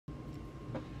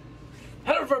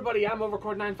Hello everybody, I'm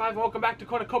Overcord95. Welcome back to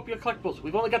Cornucopia Collectibles.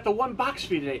 We've only got the one box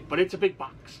for you today, but it's a big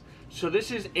box. So this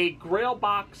is a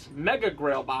GrailBox, Mega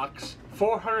GrailBox,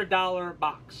 $400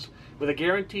 box with a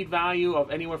guaranteed value of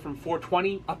anywhere from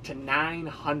 $420 up to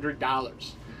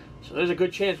 $900. So there's a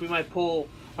good chance we might pull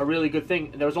a really good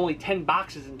thing. There was only 10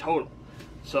 boxes in total.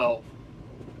 So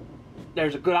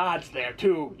there's a good odds there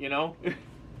too, you know?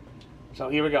 So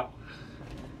here we go.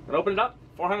 I'm gonna open it up,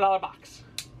 $400 box.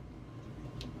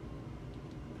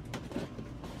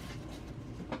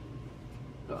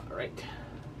 Alright.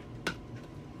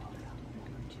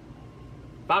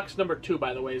 Box number 2,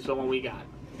 by the way, is the one we got.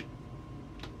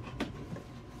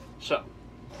 So,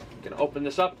 I'm going to open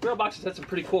this up. GrailBox has had some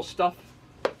pretty cool stuff.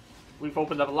 We've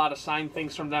opened up a lot of signed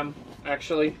things from them,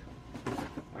 actually.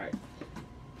 Alright.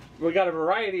 We got a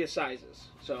variety of sizes.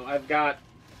 So, I've got,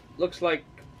 looks like,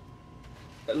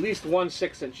 at least one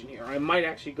 6-inch in here. I might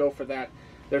actually go for that.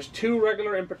 There's 2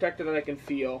 regular and protected that I can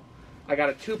feel. I got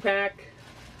a 2-pack.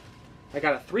 I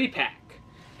got a 3-pack,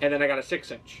 and then I got a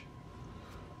 6-inch.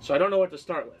 So I don't know what to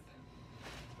start with.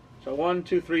 So 1,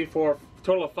 2, 3, 4,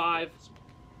 total of 5.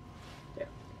 Yeah.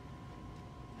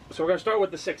 So we're gonna start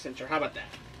with the 6-incher. How about that?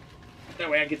 That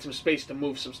way I get some space to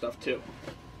move some stuff too.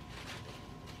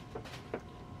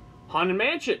 Haunted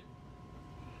Mansion.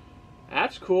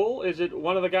 That's cool. Is it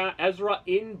one of the guys, Ezra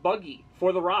in buggy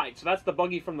for the ride? So that's the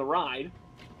buggy from the ride.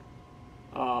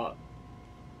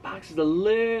 Box is a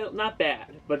little, not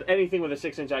bad, but anything with a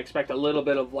 6-inch I expect a little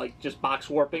bit of like just box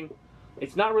warping.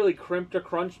 It's not really crimped or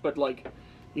crunched, but like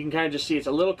you can kind of just see it's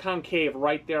a little concave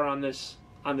right there on this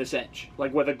edge,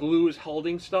 like where the glue is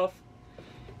holding stuff.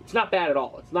 It's not bad at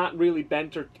all. It's not really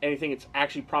bent or anything. It's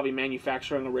actually probably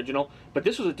manufacturing original, but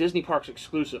this was a Disney Parks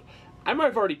exclusive. I might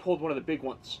have already pulled one of the big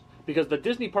ones because the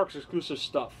Disney Parks exclusive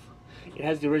stuff, it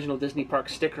has the original Disney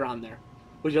Parks sticker on there.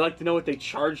 Would you like to know what they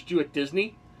charged you at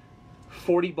Disney?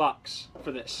 $40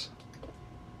 for this.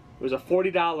 It was a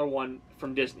 $40 one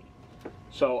from Disney.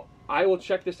 So I will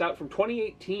check this out from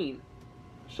 2018.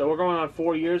 So we're going on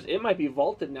 4 years. It might be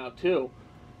vaulted now too.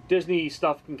 Disney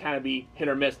stuff can kind of be hit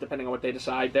or miss depending on what they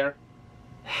decide there.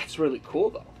 That's really cool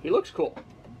though. He looks cool.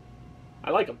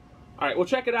 I like him. Alright, we'll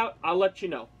check it out. I'll let you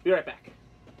know. Be right back.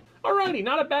 Alrighty,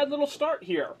 not a bad little start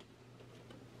here.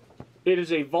 It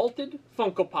is a vaulted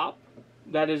Funko Pop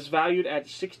that is valued at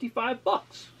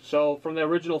 $65. So from the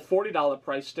original $40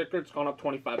 price sticker, it's gone up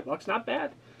 $25. Not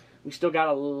bad. We still got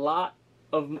a lot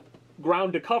of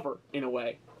ground to cover in a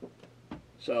way.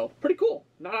 So pretty cool.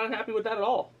 Not unhappy with that at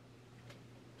all.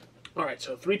 All right,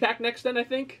 so 3-pack next then, I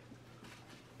think.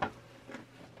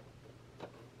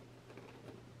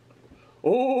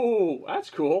 Oh, that's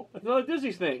cool. That's another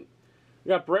Disney thing. We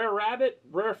got Brer Rabbit,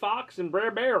 Brer Fox, and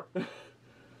Brer Bear.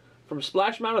 From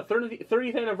Splash Mountain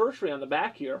 30th anniversary on the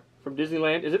back here from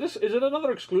Disneyland. Is it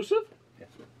another exclusive? Yes.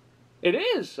 It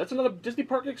is. That's another Disney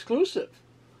Park exclusive.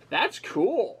 That's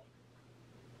cool.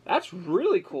 That's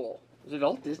really cool. Is it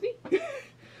all Disney?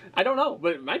 I don't know,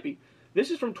 but it might be. This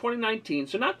is from 2019,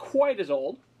 so not quite as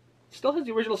old. Still has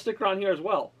the original sticker on here as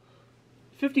well.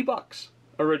 $50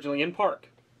 originally in park,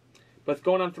 but it's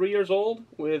going on 3 years old.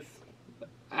 With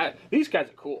these guys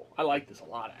are cool. I like this a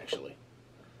lot actually.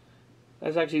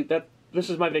 That's actually,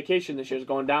 this is my vacation this year, is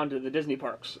going down to the Disney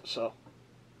parks. So,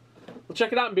 we'll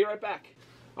check it out and be right back.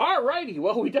 Alrighty,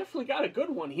 well, we definitely got a good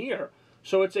one here.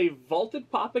 So, it's a vaulted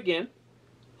pop again.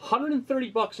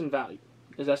 $130 in value,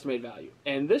 is estimated value.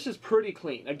 And this is pretty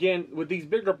clean. Again, with these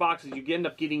bigger boxes, you end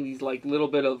up getting these, like, little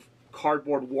bit of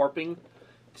cardboard warping.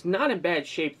 It's not in bad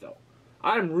shape, though.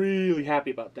 I'm really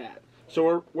happy about that.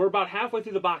 So, we're about halfway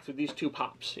through the box with these 2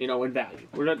 pops, you know, in value.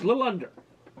 We're a little under.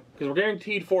 Because we're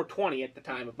guaranteed $420 at the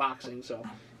time of boxing, so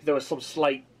there was some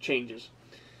slight changes.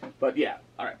 But yeah,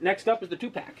 alright, next up is the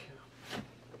 2-pack.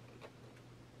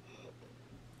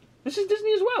 This is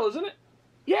Disney as well, isn't it?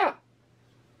 Yeah.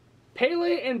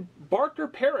 Pele and Barker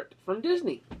Parrot from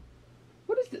Disney.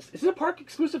 What is this? Is it a park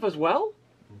exclusive as well?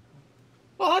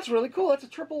 Oh, that's really cool. That's a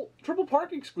triple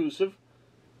park exclusive.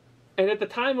 And at the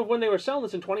time of when they were selling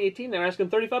this in 2018, they were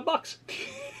asking $35.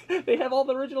 They have all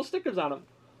the original stickers on them.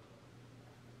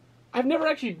 I've never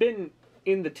actually been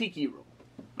in the Tiki Room.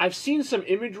 I've seen some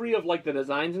imagery of like the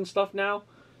designs and stuff now,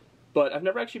 but I've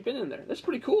never actually been in there. That's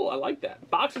pretty cool. I like that.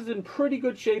 Box is in pretty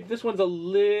good shape. This one's a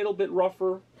little bit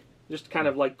rougher, just kind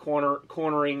of like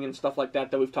cornering and stuff like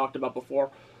that we've talked about before,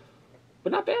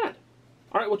 but not bad.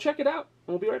 All right, we'll check it out,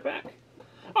 and we'll be right back.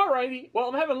 Alrighty, well,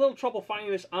 I'm having a little trouble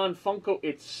finding this on Funko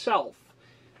itself.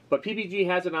 But PPG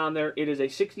has it on there. It is a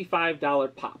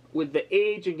 $65 pop. With the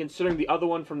age, and considering the other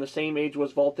one from the same age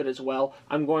was vaulted as well,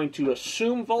 I'm going to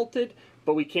assume vaulted,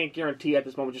 but we can't guarantee at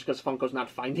this moment just because Funko's not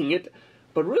finding it.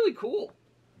 But really cool.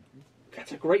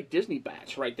 That's a great Disney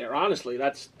batch right there. Honestly,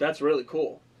 that's really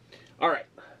cool. All right,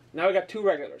 now we got 2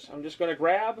 regulars. I'm just going to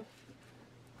grab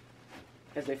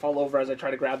as they fall over as I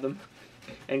try to grab them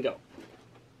and go.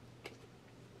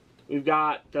 We've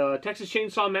got the Texas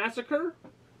Chainsaw Massacre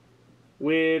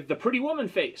with the Pretty Woman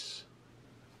face.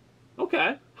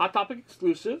 Okay, Hot Topic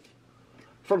exclusive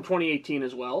from 2018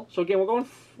 as well. So again, we're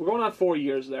going on 4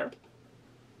 years there.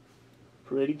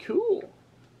 Pretty cool.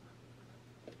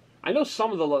 I know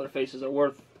some of the leather faces are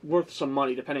worth some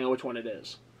money depending on which one it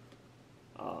is.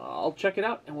 I'll check it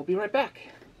out and we'll be right back.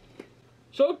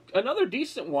 So another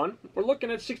decent one. We're looking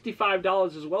at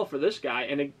 $65 as well for this guy,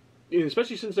 and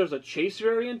especially since there's a chase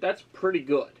variant, that's pretty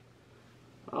good.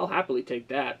 I'll happily take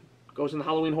that. Goes in the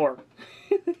Halloween horror.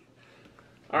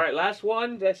 All right, last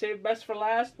one. Did I save best for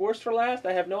last? Worst for last?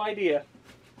 I have no idea.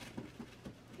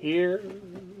 Here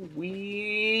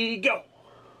we go.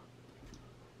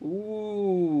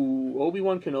 Ooh,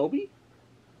 Obi-Wan Kenobi?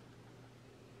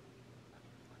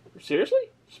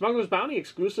 Seriously? Smuggler's Bounty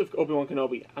exclusive Obi-Wan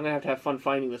Kenobi. I'm going to have fun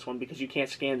finding this one because you can't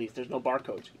scan these. There's no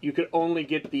barcodes. You could only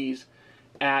get these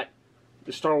at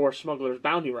the Star Wars Smuggler's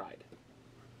Bounty ride.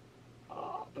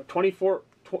 But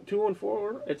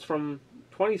 214, it's from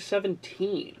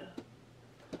 2017.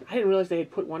 I didn't realize they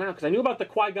had put one out because I knew about the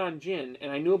Qui-Gon Jinn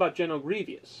and I knew about General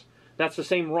Grievous. That's the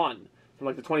same run from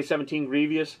like the 2017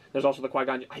 Grievous. There's also the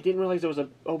Qui-Gon Jinn. I didn't realize there was a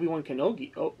Obi-Wan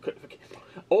Kenobi.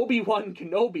 Obi-Wan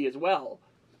Kenobi as well.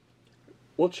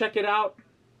 We'll check it out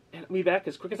and I'll be back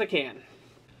as quick as I can.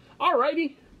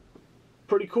 Alrighty.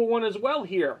 Pretty cool one as well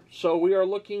here. So we are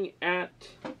looking at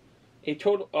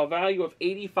a value of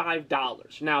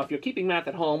 $85. Now, if you're keeping math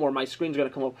at home, or my screen's going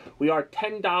to come up, we are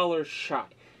 $10 shy.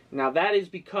 Now, that is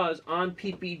because on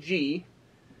PPG,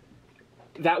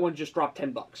 that one just dropped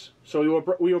 $10. So we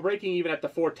were breaking even at the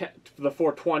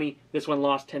 420. This one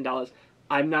lost $10.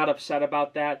 I'm not upset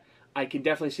about that. I can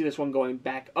definitely see this one going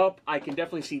back up. I can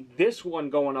definitely see this one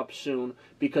going up soon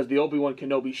because the Obi-Wan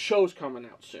Kenobi show's coming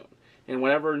out soon. And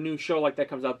whenever a new show like that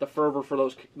comes out, the fervor for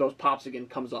those pops again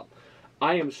comes up.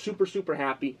 I am super, super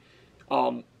happy.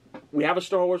 We have a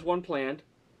Star Wars one planned.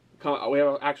 We have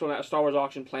an actual Star Wars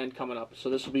auction planned coming up. So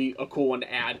this will be a cool one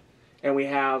to add. And we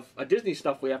have a Disney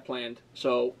stuff we have planned.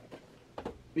 So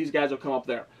these guys will come up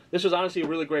there. This was honestly a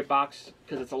really great box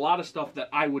because it's a lot of stuff that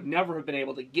I would never have been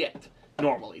able to get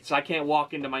normally. So I can't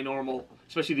walk into my normal,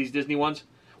 especially these Disney ones,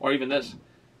 or even this.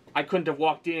 I couldn't have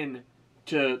walked in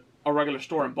to a regular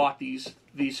store and bought these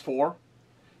 4.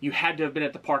 You had to have been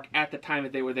at the park at the time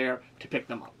that they were there to pick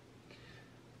them up.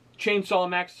 Chainsaw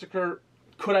Massacre,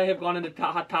 could I have gone into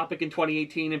Hot Topic in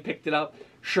 2018 and picked it up?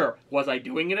 Sure. Was I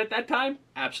doing it at that time?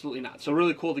 Absolutely not. So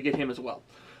really cool to get him as well.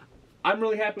 I'm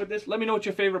really happy with this. Let me know what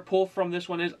your favorite pull from this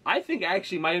one is. I think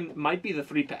actually might be the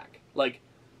 3-pack. Like,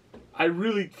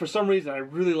 for some reason, I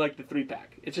really like the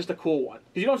 3-pack. It's just a cool one.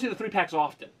 Because you don't see the 3-packs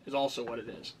often, is also what it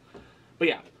is. But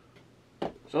yeah.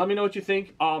 So let me know what you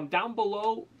think. Down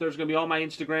below, there's going to be all my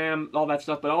Instagram, all that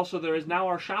stuff. But also, there is now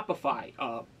our Shopify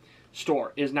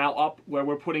store is now up, where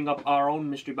we're putting up our own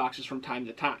mystery boxes from time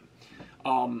to time.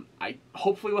 I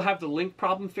hopefully will have the link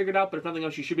problem figured out, but if nothing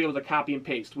else, you should be able to copy and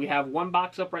paste. We have one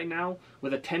box up right now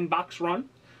with a 10-box run.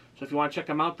 So if you want to check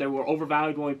them out, they were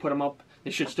overvalued when we put them up.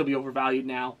 They should still be overvalued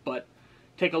now, but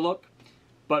take a look.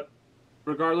 But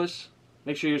regardless,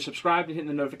 make sure you're subscribed and hitting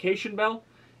the notification bell.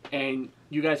 And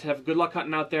you guys have good luck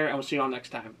hunting out there, and we'll see you all next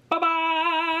time. Bye-bye!